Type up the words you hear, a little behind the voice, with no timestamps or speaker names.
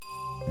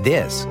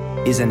This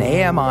is an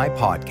AMI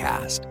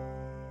podcast.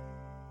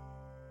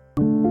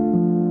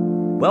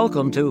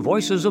 Welcome to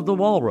Voices of the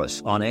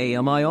Walrus on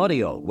AMI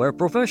Audio, where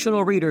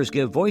professional readers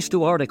give voice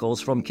to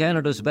articles from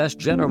Canada's best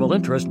general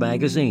interest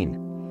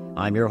magazine.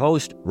 I'm your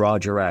host,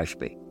 Roger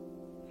Ashby.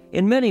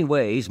 In many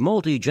ways,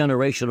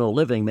 multi-generational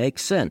living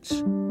makes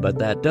sense, but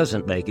that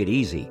doesn't make it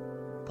easy.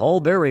 Paul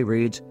Berry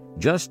reads,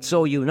 "Just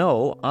so you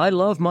know, I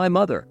love my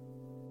mother."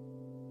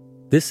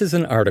 This is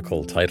an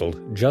article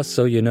titled, "Just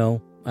So You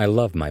Know, I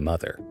Love My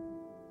Mother,"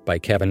 by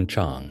Kevin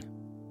Chong.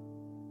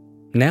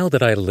 Now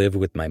that I live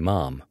with my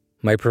mom,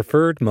 my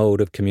preferred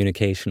mode of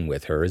communication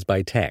with her is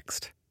by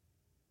text.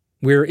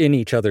 We're in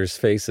each other's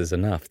faces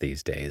enough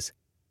these days.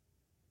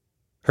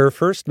 Her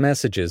first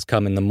messages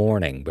come in the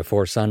morning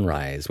before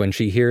sunrise when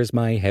she hears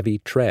my heavy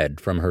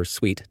tread from her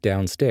suite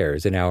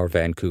downstairs in our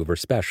Vancouver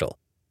special,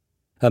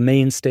 a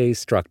mainstay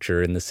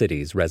structure in the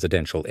city's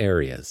residential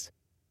areas.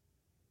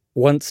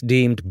 Once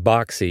deemed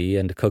boxy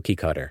and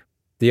cookie-cutter,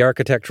 the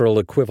architectural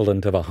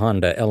equivalent of a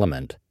Honda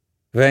Element,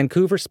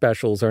 Vancouver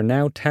specials are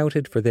now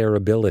touted for their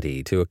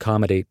ability to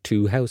accommodate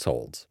 2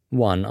 households,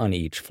 one on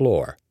each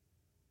floor.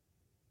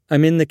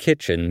 I'm in the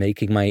kitchen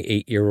making my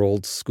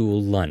 8-year-old's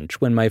school lunch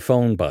when my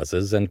phone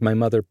buzzes and my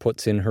mother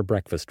puts in her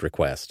breakfast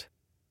request.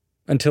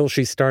 Until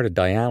she started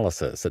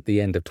dialysis at the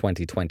end of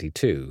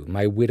 2022,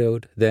 my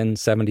widowed, then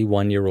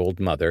 71-year-old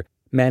mother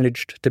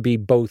managed to be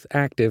both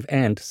active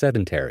and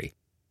sedentary,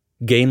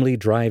 gamely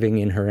driving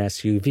in her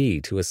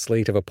SUV to a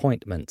slate of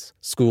appointments,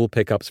 school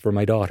pickups for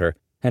my daughter,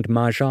 and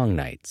mahjong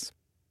nights.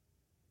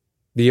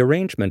 The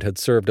arrangement had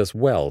served us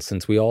well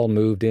since we all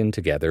moved in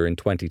together in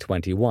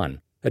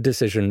 2021, a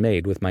decision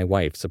made with my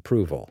wife's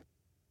approval.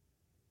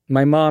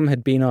 My mom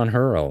had been on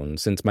her own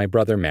since my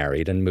brother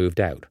married and moved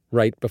out,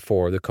 right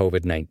before the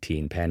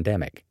COVID-19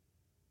 pandemic.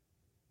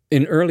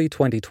 In early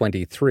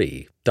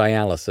 2023,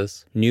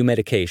 dialysis, new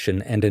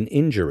medication, and an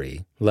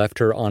injury left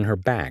her on her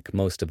back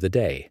most of the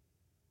day.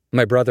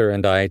 My brother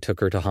and I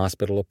took her to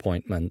hospital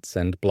appointments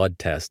and blood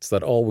tests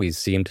that always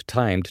seemed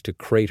timed to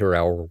crater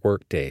our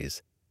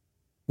workdays.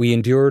 We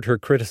endured her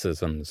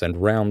criticisms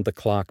and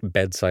round-the-clock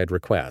bedside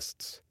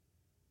requests.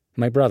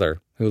 My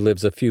brother, who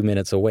lives a few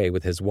minutes away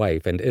with his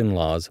wife and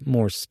in-laws,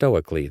 more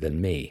stoically than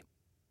me.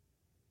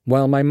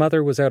 While my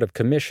mother was out of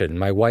commission,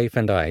 my wife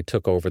and I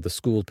took over the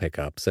school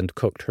pickups and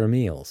cooked her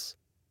meals.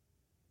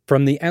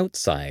 From the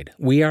outside,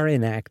 we are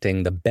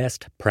enacting the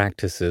best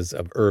practices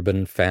of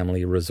urban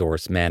family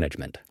resource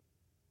management.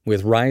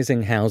 With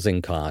rising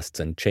housing costs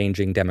and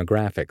changing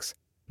demographics,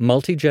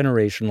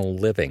 multi-generational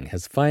living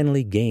has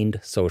finally gained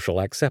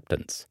social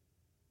acceptance.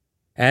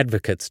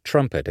 Advocates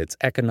trumpet its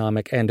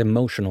economic and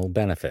emotional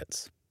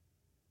benefits.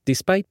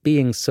 Despite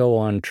being so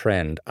on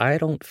trend, I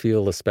don't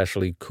feel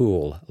especially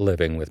cool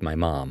living with my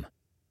mom.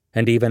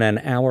 And even an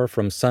hour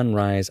from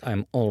sunrise,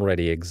 I'm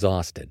already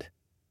exhausted.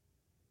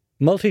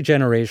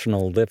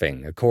 Multi-generational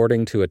living,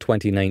 according to a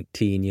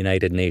 2019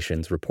 United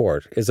Nations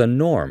report, is a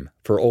norm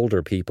for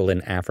older people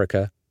in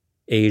Africa,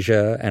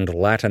 Asia, and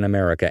Latin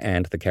America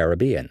and the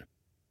Caribbean.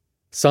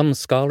 Some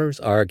scholars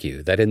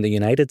argue that in the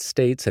United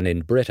States and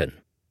in Britain,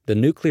 the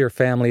nuclear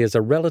family is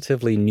a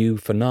relatively new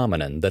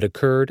phenomenon that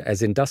occurred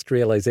as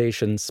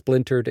industrialization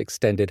splintered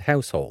extended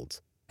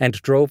households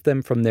and drove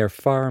them from their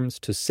farms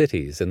to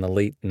cities in the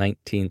late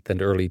 19th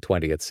and early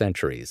 20th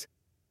centuries.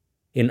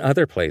 In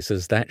other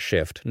places, that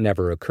shift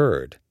never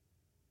occurred.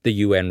 The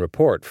UN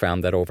report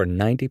found that over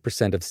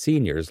 90% of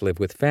seniors live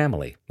with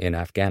family in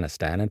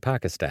Afghanistan and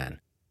Pakistan.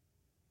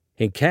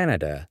 In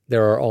Canada,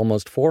 there are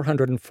almost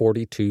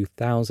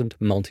 442,000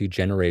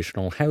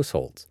 multi-generational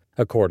households,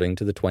 according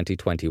to the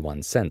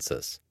 2021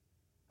 census,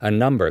 a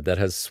number that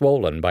has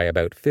swollen by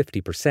about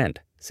 50%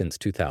 since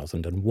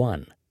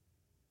 2001.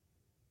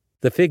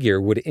 The figure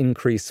would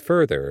increase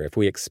further if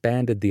we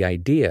expanded the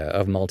idea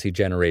of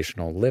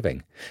multi-generational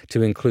living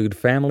to include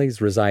families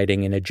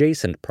residing in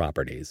adjacent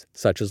properties,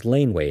 such as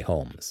laneway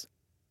homes.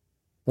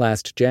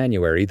 Last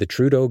January, the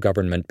Trudeau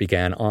government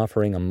began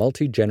offering a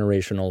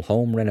multi-generational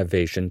home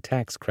renovation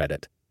tax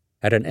credit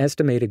at an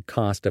estimated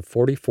cost of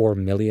 $44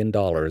 million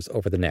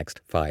over the next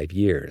 5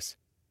 years.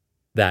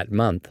 That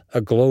month,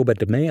 a Globe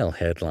and Mail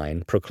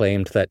headline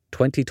proclaimed that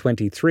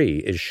 2023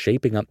 is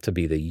shaping up to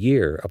be the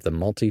year of the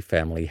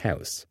multi-family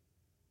house.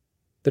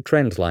 The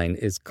trend line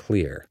is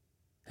clear,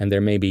 and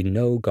there may be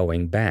no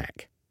going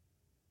back.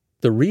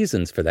 The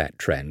reasons for that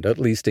trend, at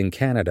least in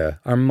Canada,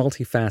 are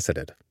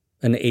multifaceted: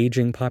 an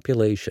aging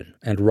population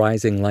and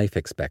rising life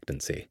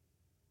expectancy,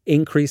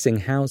 increasing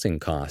housing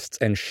costs,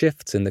 and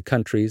shifts in the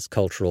country's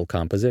cultural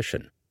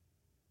composition.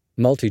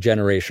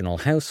 Multi-generational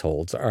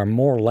households are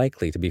more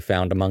likely to be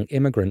found among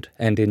immigrant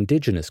and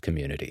Indigenous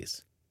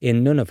communities.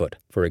 In Nunavut,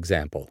 for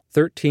example,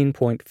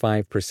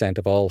 13.5%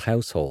 of all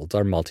households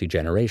are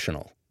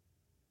multi-generational.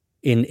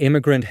 In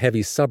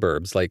immigrant-heavy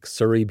suburbs like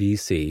Surrey,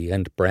 BC,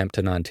 and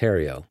Brampton,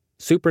 Ontario,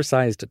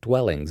 supersized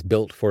dwellings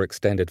built for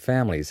extended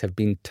families have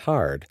been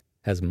tarred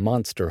as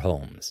monster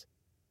homes.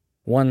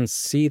 One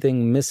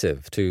seething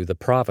missive to the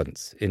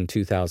province in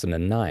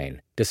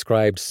 2009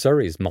 described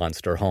Surrey's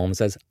monster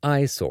homes as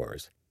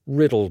eyesores,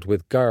 riddled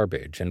with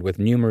garbage and with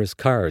numerous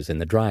cars in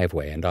the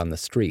driveway and on the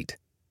street.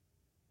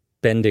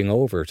 Bending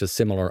over to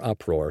similar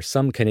uproar,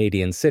 some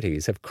Canadian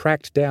cities have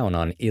cracked down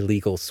on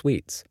illegal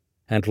suites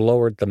and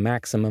lowered the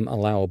maximum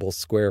allowable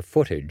square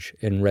footage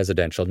in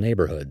residential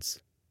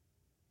neighborhoods.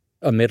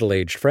 A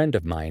middle-aged friend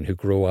of mine who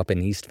grew up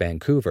in East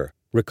Vancouver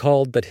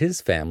recalled that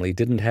his family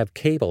didn't have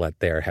cable at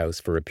their house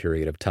for a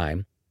period of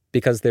time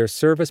because their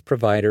service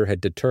provider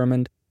had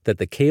determined that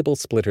the cable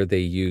splitter they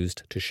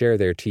used to share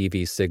their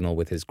TV signal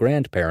with his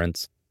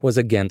grandparents was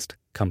against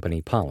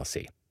company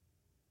policy.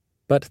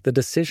 But the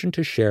decision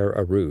to share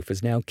a roof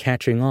is now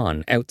catching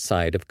on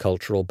outside of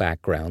cultural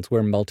backgrounds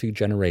where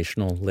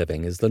multi-generational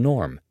living is the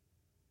norm.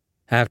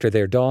 After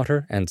their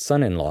daughter and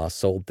son-in-law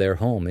sold their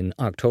home in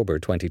October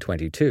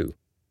 2022,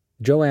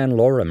 Joanne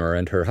Lorimer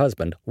and her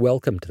husband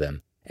welcomed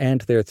them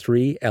and their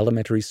 3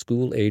 elementary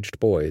school-aged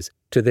boys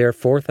to their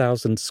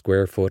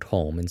 4,000-square-foot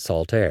home in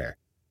Saltaire,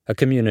 a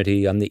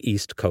community on the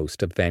east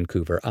coast of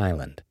Vancouver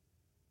Island.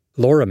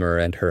 Lorimer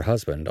and her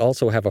husband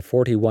also have a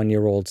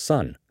 41-year-old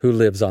son who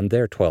lives on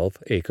their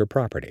 12-acre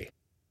property.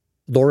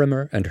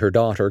 Lorimer and her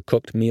daughter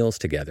cooked meals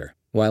together,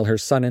 while her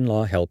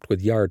son-in-law helped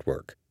with yard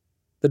work.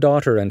 The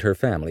daughter and her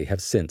family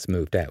have since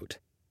moved out.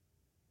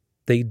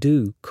 They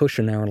do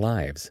cushion our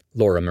lives,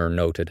 Lorimer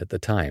noted at the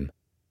time,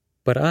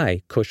 but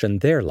I cushion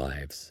their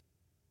lives.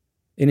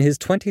 In his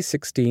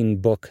 2016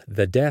 book,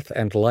 The Death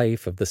and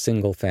Life of the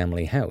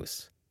Single-Family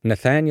House,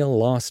 Nathaniel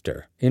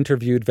Loster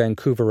interviewed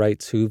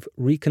Vancouverites who've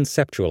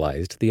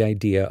reconceptualized the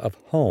idea of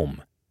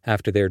home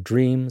after their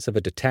dreams of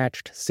a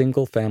detached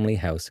single-family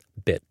house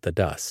bit the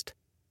dust.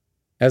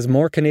 As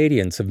more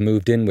Canadians have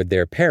moved in with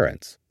their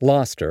parents,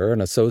 Loster,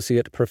 an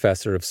associate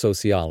professor of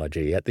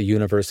sociology at the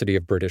University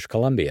of British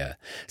Columbia,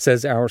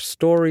 says our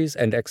stories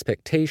and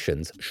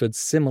expectations should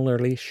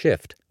similarly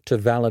shift to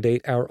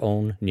validate our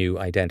own new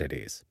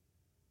identities.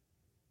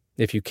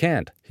 If you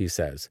can't, he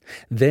says,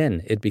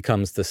 then it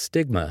becomes the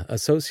stigma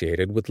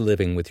associated with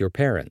living with your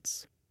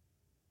parents.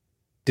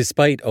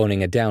 Despite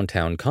owning a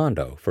downtown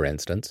condo, for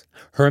instance,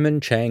 Herman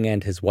Chang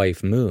and his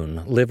wife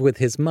Moon live with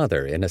his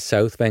mother in a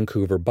South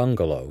Vancouver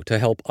bungalow to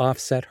help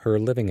offset her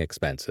living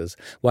expenses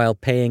while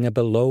paying a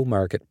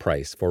below-market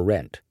price for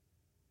rent.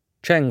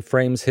 Chang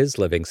frames his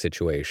living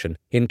situation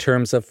in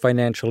terms of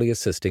financially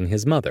assisting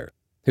his mother,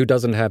 who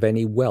doesn't have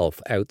any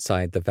wealth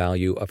outside the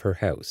value of her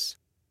house.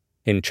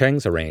 In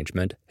Cheng's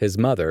arrangement, his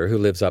mother, who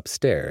lives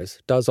upstairs,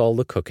 does all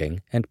the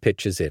cooking and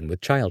pitches in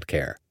with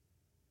childcare.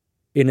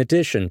 In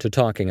addition to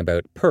talking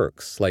about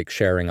perks like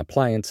sharing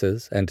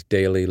appliances and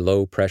daily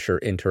low-pressure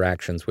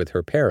interactions with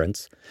her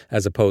parents,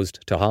 as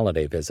opposed to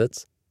holiday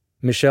visits,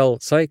 Michelle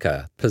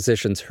Saika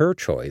positions her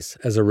choice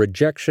as a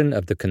rejection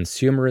of the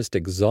consumerist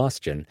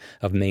exhaustion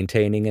of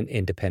maintaining an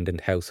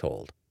independent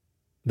household.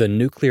 The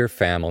nuclear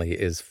family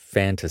is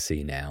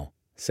fantasy now,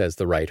 says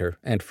the writer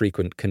and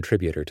frequent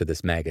contributor to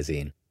this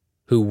magazine,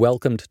 who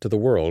welcomed to the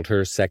world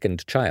her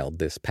second child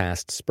this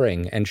past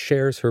spring and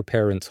shares her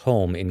parents'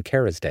 home in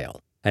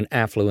Kerrisdale, an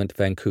affluent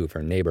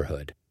Vancouver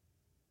neighborhood.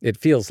 It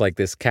feels like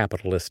this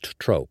capitalist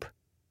trope.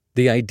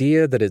 The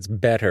idea that it's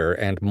better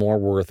and more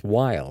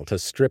worthwhile to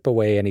strip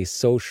away any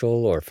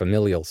social or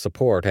familial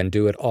support and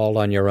do it all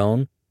on your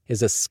own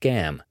is a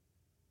scam.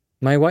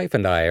 My wife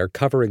and I are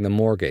covering the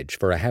mortgage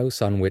for a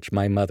house on which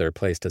my mother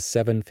placed a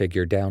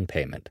 7-figure down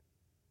payment,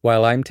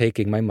 while I'm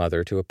taking my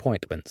mother to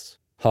appointments,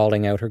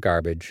 hauling out her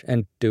garbage,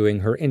 and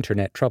doing her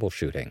internet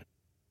troubleshooting.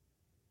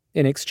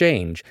 In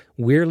exchange,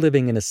 we're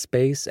living in a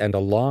space and a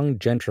long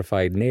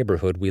gentrified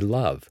neighborhood we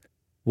love,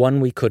 one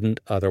we couldn't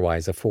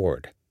otherwise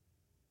afford.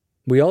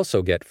 We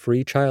also get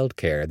free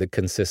childcare that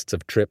consists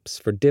of trips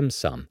for dim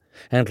sum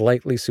and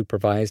lightly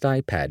supervised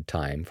iPad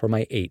time for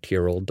my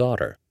 8-year-old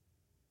daughter.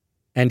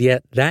 And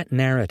yet that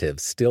narrative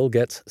still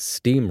gets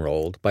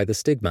steamrolled by the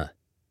stigma.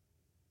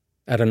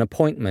 At an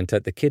appointment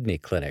at the kidney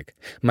clinic,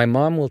 my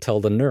mom will tell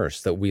the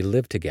nurse that we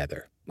live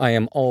together. I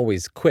am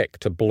always quick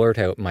to blurt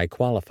out my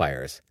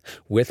qualifiers,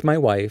 with my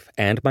wife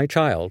and my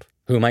child,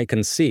 whom I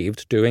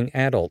conceived doing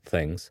adult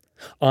things,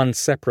 on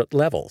separate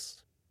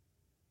levels.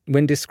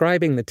 When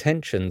describing the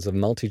tensions of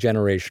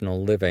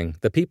multigenerational living,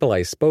 the people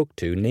I spoke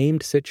to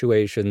named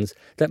situations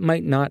that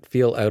might not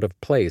feel out of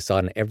place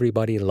on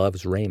Everybody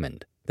Loves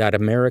Raymond, that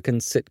American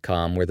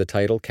sitcom where the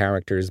title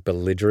character's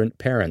belligerent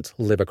parents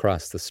live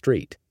across the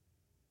street.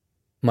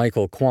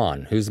 Michael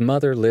Kwan, whose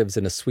mother lives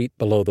in a suite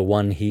below the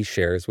one he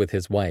shares with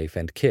his wife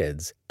and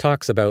kids,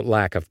 talks about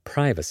lack of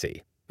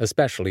privacy,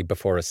 especially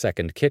before a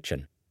second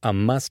kitchen, a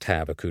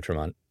must-have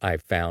accoutrement,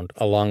 I've found,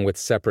 along with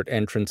separate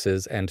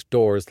entrances and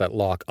doors that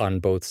lock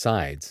on both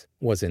sides,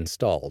 was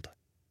installed.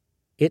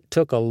 It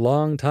took a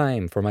long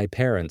time for my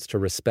parents to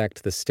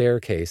respect the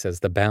staircase as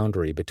the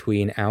boundary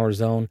between our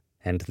zone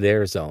and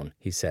their zone,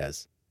 he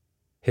says.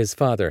 His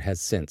father has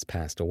since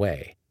passed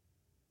away.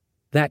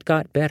 That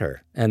got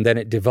better, and then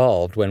it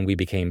devolved when we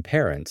became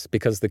parents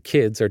because the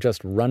kids are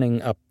just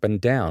running up and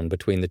down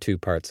between the two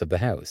parts of the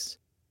house.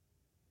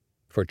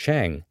 For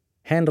Chang,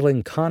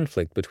 handling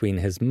conflict between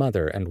his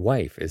mother and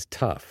wife is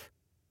tough.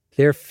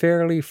 They're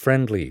fairly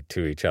friendly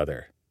to each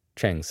other,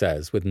 Chang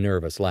says with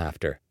nervous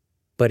laughter.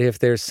 But if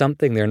there's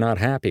something they're not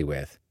happy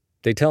with,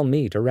 they tell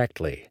me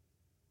directly.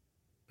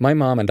 My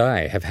mom and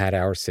I have had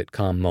our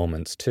sitcom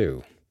moments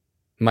too.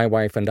 My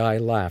wife and I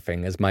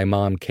laughing as my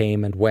mom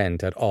came and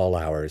went at all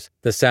hours,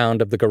 the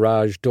sound of the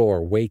garage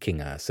door waking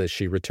us as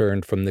she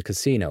returned from the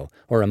casino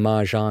or a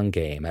mahjong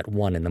game at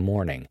 1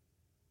 a.m.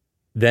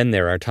 Then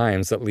there are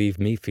times that leave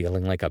me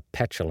feeling like a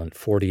petulant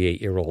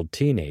 48-year-old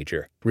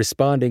teenager,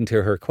 responding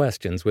to her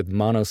questions with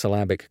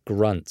monosyllabic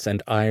grunts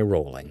and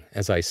eye-rolling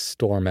as I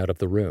storm out of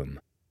the room.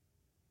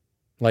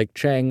 Like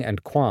Cheng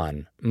and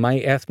Quan, my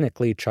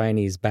ethnically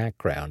Chinese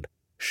background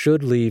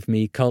should leave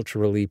me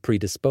culturally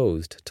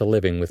predisposed to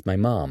living with my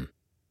mom.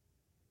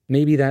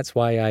 Maybe that's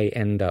why I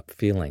end up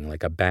feeling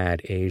like a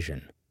bad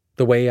Asian,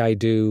 the way I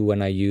do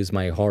when I use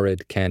my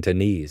horrid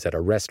Cantonese at a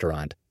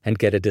restaurant and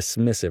get a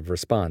dismissive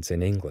response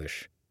in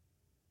English.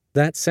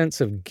 That sense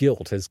of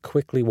guilt has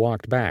quickly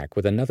walked back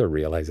with another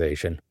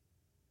realization.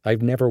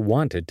 I've never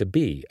wanted to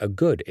be a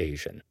good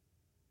Asian.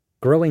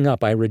 Growing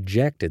up, I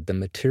rejected the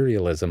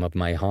materialism of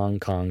my Hong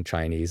Kong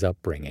Chinese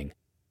upbringing.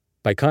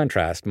 By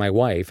contrast, my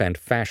wife and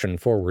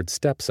fashion-forward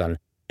stepson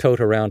tote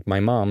around my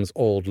mom's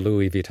old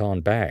Louis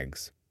Vuitton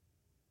bags.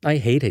 I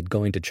hated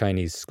going to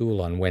Chinese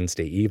school on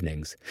Wednesday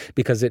evenings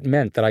because it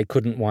meant that I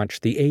couldn't watch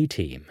the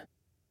A-Team.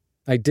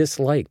 I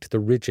disliked the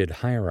rigid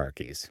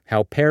hierarchies,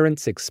 how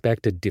parents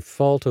expected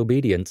default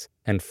obedience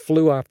and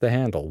flew off the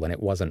handle when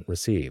it wasn't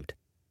received.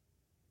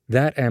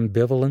 That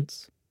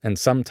ambivalence and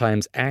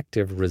sometimes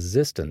active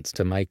resistance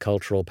to my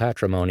cultural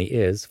patrimony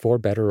is, for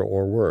better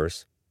or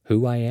worse,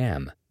 who I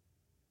am.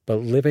 But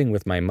living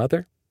with my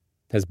mother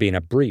has been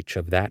a breach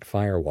of that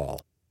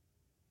firewall.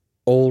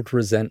 Old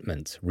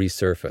resentments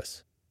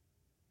resurface.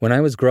 When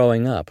I was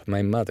growing up,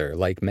 my mother,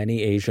 like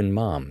many Asian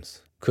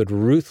moms, could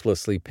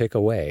ruthlessly pick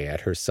away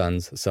at her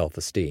son's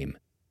self-esteem.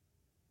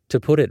 To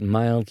put it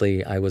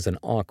mildly, I was an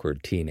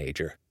awkward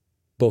teenager,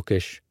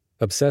 bookish,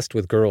 obsessed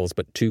with girls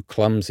but too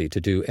clumsy to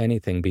do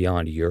anything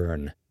beyond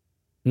yearn.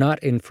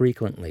 Not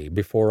infrequently,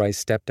 before I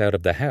stepped out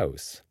of the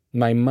house,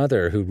 my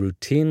mother, who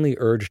routinely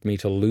urged me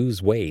to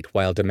lose weight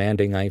while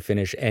demanding I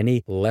finish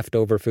any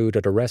leftover food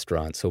at a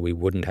restaurant so we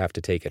wouldn't have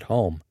to take it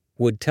home,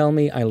 would tell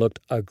me I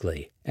looked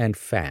ugly and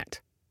fat.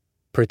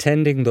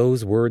 Pretending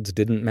those words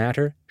didn't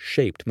matter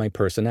shaped my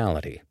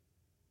personality,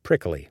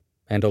 prickly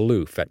and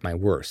aloof at my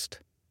worst.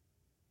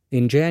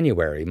 In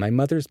January, my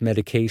mother's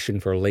medication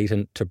for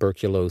latent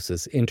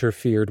tuberculosis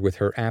interfered with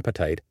her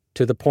appetite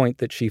to the point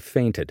that she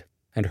fainted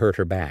and hurt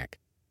her back.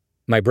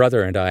 My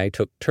brother and I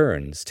took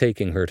turns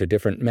taking her to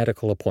different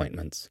medical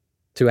appointments,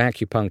 to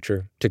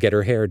acupuncture, to get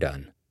her hair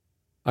done.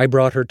 I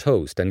brought her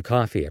toast and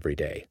coffee every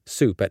day,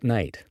 soup at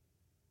night.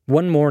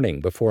 One morning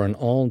before an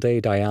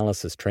all-day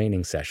dialysis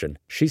training session,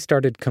 she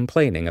started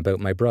complaining about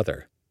my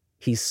brother.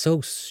 "He's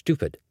so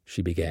stupid,"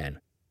 she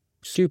began.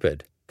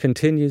 Stupid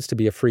continues to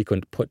be a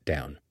frequent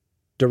put-down,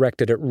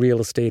 directed at real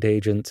estate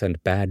agents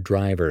and bad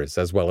drivers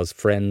as well as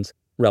friends,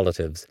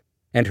 relatives,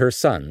 and her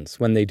sons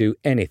when they do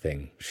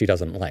anything she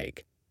doesn't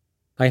like.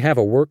 I have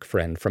a work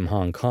friend from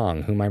Hong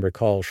Kong whom I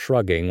recall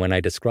shrugging when I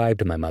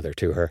described my mother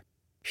to her.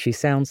 She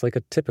sounds like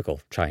a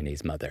typical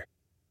Chinese mother.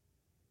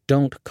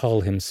 "Don't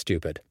call him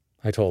stupid,"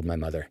 I told my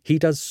mother. "He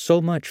does so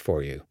much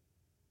for you."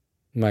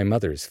 My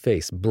mother's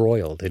face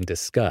broiled in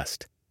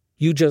disgust.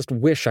 "You just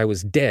wish I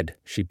was dead,"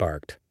 she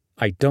barked.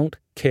 "I don't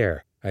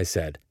care," I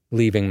said,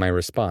 leaving my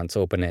response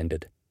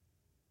open-ended.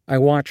 I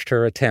watched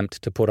her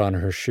attempt to put on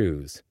her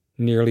shoes,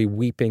 nearly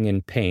weeping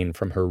in pain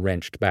from her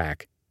wrenched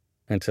back,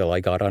 until I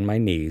got on my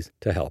knees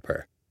to help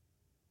her.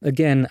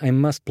 Again, I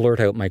must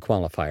blurt out my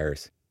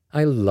qualifiers.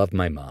 I love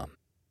my mom,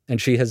 and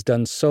she has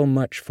done so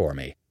much for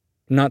me,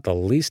 not the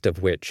least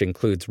of which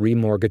includes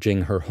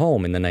remortgaging her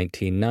home in the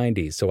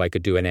 1990s so I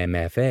could do an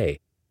MFA,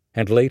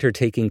 and later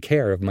taking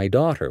care of my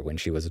daughter when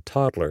she was a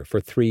toddler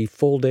for 3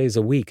 full days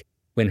a week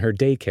when her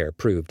daycare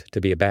proved to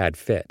be a bad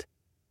fit.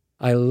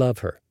 I love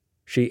her.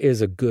 She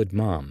is a good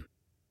mom.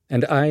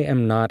 And I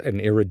am not an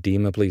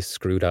irredeemably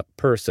screwed-up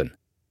person.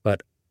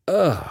 But,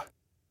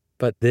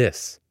 But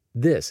this,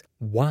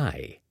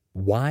 why?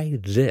 Why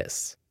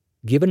this?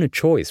 Given a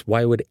choice,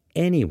 why would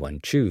anyone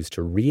choose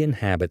to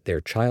re-inhabit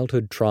their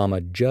childhood trauma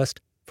just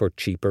for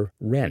cheaper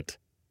rent?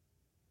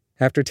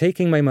 After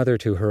taking my mother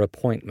to her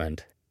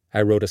appointment,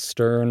 I wrote a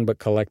stern but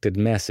collected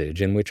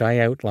message in which I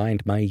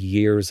outlined my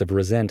years of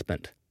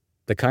resentment,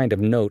 the kind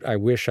of note I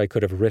wish I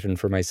could have written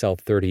for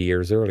myself 30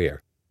 years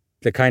earlier,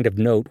 the kind of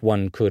note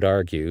one could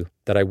argue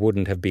that I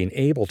wouldn't have been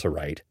able to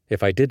write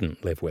if I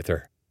didn't live with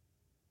her.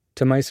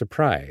 To my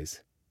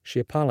surprise, she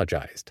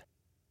apologized.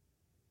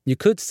 You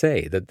could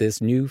say that this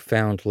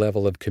newfound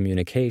level of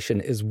communication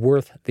is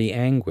worth the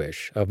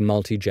anguish of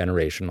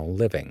multigenerational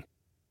living.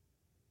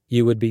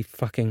 You would be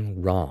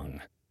fucking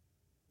wrong.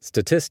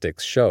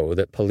 Statistics show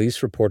that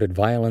police-reported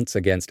violence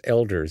against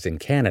elders in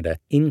Canada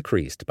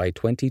increased by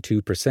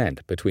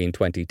 22% between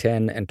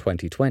 2010 and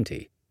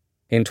 2020.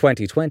 In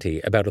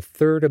 2020, about a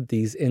third of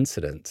these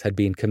incidents had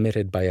been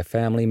committed by a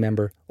family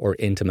member or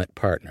intimate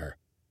partner.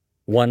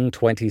 One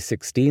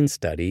 2016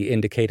 study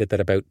indicated that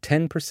about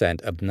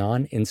 10% of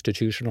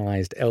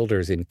non-institutionalized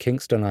elders in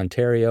Kingston,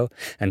 Ontario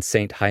and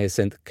St.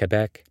 Hyacinthe,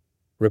 Quebec,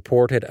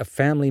 reported a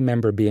family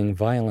member being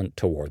violent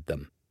toward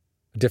them,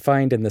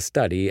 defined in the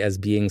study as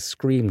being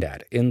screamed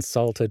at,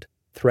 insulted,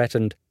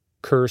 threatened,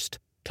 cursed,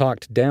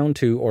 talked down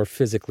to, or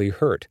physically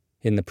hurt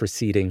in the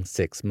preceding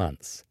 6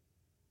 months.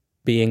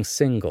 Being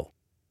single,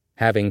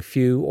 having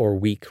few or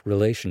weak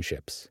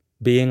relationships,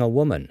 being a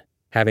woman,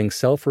 having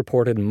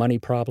self-reported money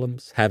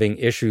problems, having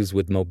issues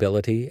with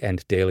mobility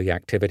and daily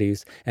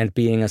activities, and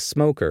being a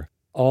smoker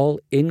all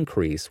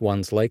increase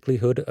one's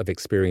likelihood of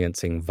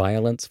experiencing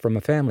violence from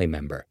a family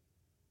member.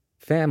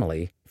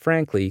 Family,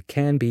 frankly,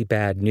 can be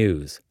bad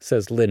news,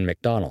 says Lynn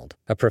MacDonald,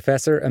 a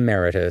professor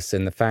emeritus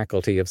in the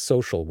Faculty of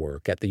Social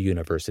Work at the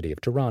University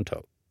of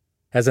Toronto.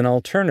 As an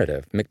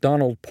alternative,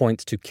 MacDonald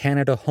points to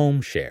Canada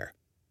Home Share,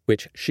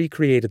 which she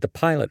created the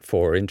pilot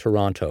for in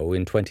Toronto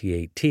in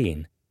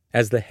 2018,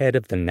 as the head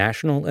of the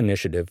National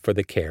Initiative for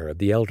the Care of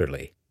the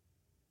Elderly.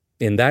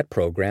 In that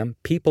program,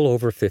 people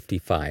over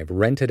 55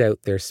 rented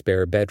out their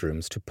spare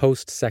bedrooms to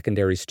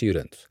post-secondary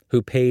students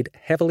who paid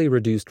heavily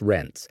reduced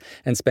rents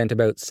and spent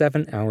about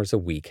 7 hours a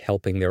week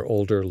helping their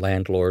older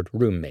landlord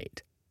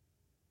roommate.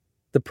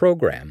 The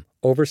program,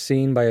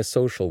 overseen by a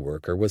social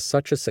worker, was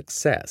such a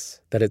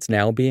success that it's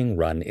now being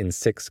run in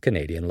 6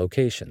 Canadian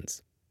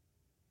locations.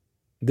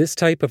 This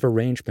type of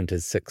arrangement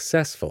is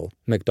successful,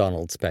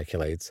 MacDonald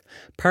speculates,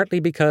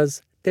 partly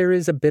because there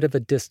is a bit of a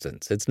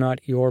distance. It's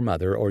not your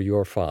mother or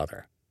your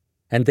father.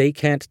 And they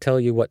can't tell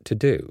you what to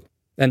do,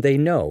 and they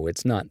know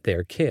it's not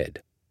their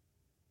kid.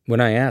 When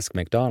I ask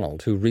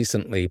MacDonald, who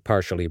recently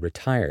partially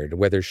retired,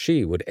 whether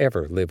she would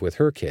ever live with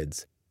her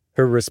kids,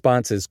 her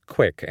response is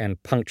quick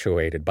and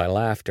punctuated by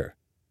laughter.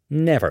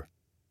 Never.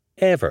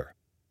 Ever.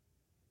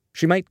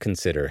 She might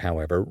consider,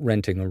 however,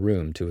 renting a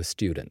room to a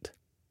student.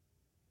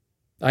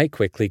 I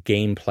quickly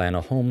game plan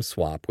a home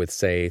swap with,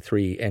 say,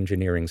 3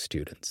 engineering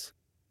students,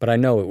 but I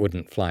know it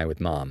wouldn't fly with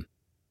Mom.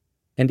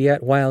 And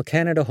yet, while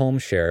Canada Home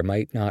Share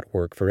might not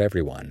work for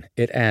everyone,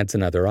 it adds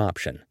another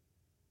option.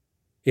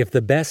 If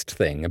the best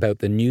thing about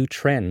the new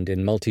trend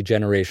in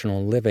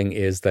multigenerational living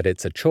is that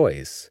it's a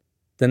choice,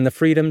 then the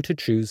freedom to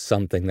choose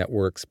something that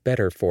works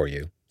better for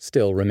you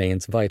still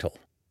remains vital.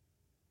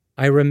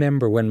 I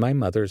remember when my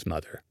mother's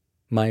mother,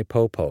 my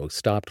Popo,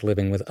 stopped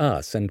living with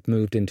us and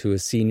moved into a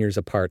senior's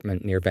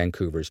apartment near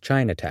Vancouver's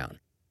Chinatown.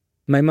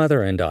 My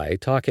mother and I,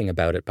 talking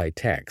about it by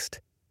text,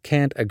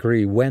 can't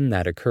agree when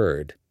that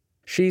occurred.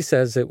 She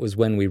says it was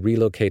when we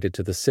relocated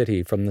to the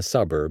city from the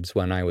suburbs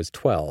when I was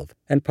 12,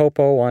 and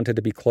Popo wanted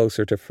to be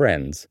closer to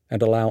friends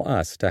and allow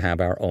us to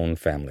have our own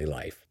family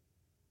life.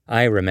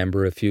 I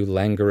remember a few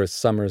languorous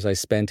summers I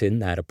spent in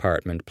that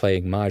apartment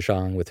playing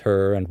mahjong with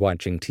her and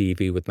watching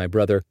TV with my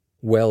brother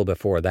well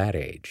before that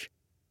age.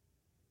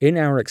 In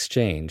our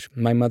exchange,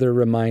 my mother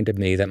reminded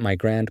me that my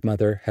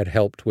grandmother had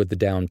helped with the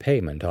down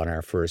payment on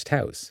our first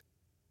house.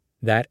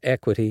 That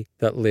equity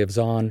that lives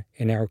on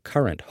in our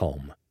current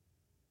home.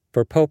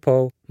 For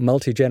Popo,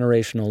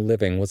 multigenerational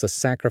living was a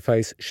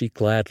sacrifice she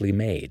gladly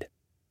made.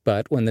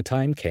 But when the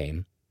time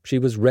came, she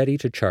was ready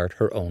to chart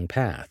her own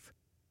path.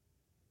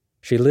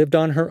 She lived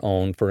on her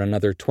own for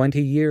another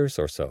 20 years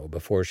or so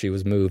before she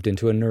was moved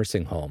into a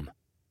nursing home.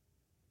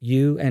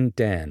 You and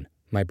Dan,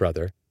 my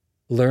brother,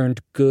 learned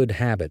good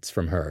habits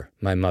from her,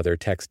 my mother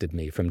texted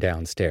me from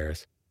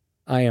downstairs.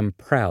 I am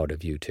proud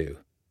of you two.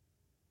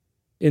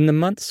 In the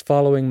months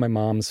following my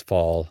mom's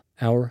fall,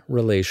 our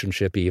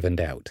relationship evened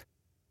out.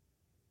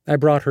 I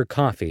brought her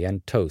coffee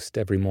and toast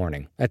every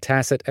morning, a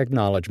tacit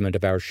acknowledgement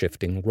of our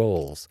shifting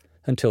roles,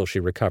 until she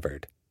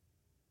recovered.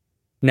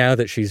 Now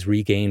that she's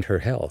regained her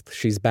health,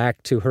 she's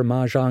back to her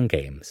mahjong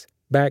games,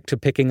 back to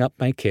picking up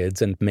my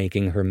kids and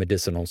making her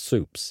medicinal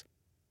soups.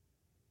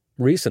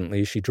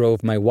 Recently, she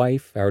drove my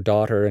wife, our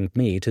daughter, and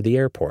me to the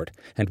airport,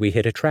 and we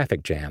hit a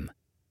traffic jam.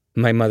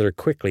 My mother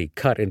quickly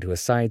cut into a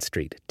side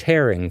street,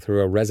 tearing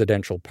through a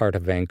residential part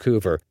of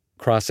Vancouver,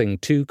 crossing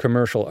 2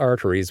 commercial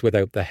arteries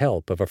without the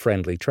help of a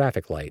friendly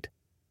traffic light.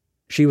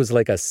 She was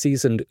like a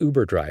seasoned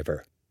Uber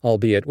driver,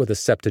 albeit with a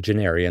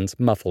septuagenarian's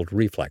muffled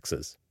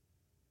reflexes.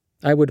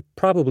 I would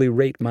probably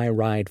rate my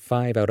ride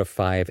 5 out of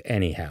 5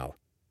 anyhow,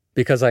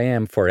 because I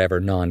am forever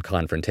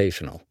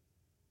non-confrontational.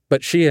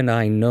 But she and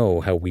I know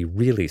how we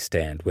really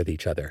stand with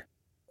each other.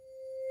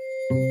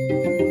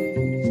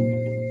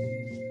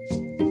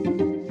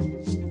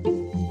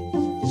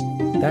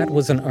 That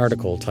was an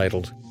article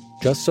titled,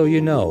 "Just So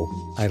You Know,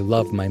 I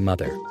Love My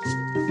Mother,"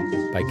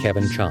 by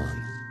Kevin Chong.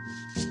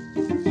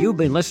 You've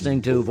been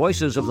listening to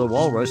Voices of the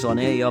Walrus on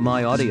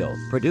AMI Audio,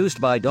 produced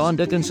by Don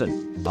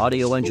Dickinson.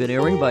 Audio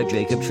engineering by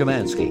Jacob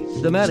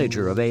Szymanski. The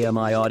manager of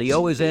AMI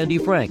Audio is Andy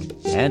Frank,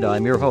 and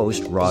I'm your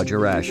host,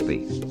 Roger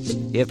Ashby.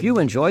 If you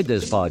enjoyed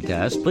this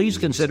podcast, please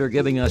consider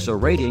giving us a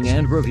rating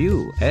and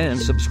review, and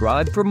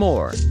subscribe for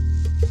more.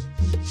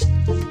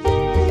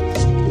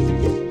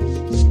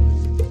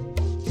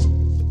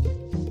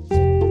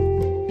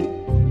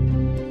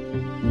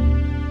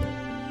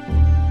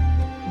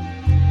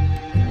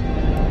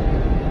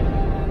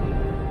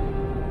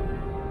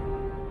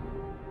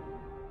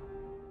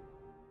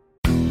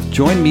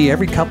 Join me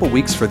every couple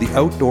weeks for the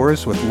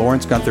Outdoors with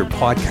Lawrence Gunther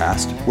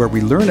podcast, where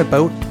we learn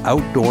about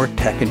outdoor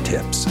tech and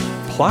tips.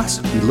 Plus,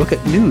 we look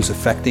at news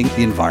affecting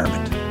the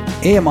environment.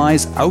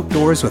 AMI's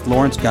Outdoors with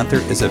Lawrence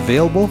Gunther is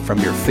available from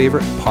your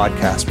favorite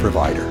podcast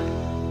provider.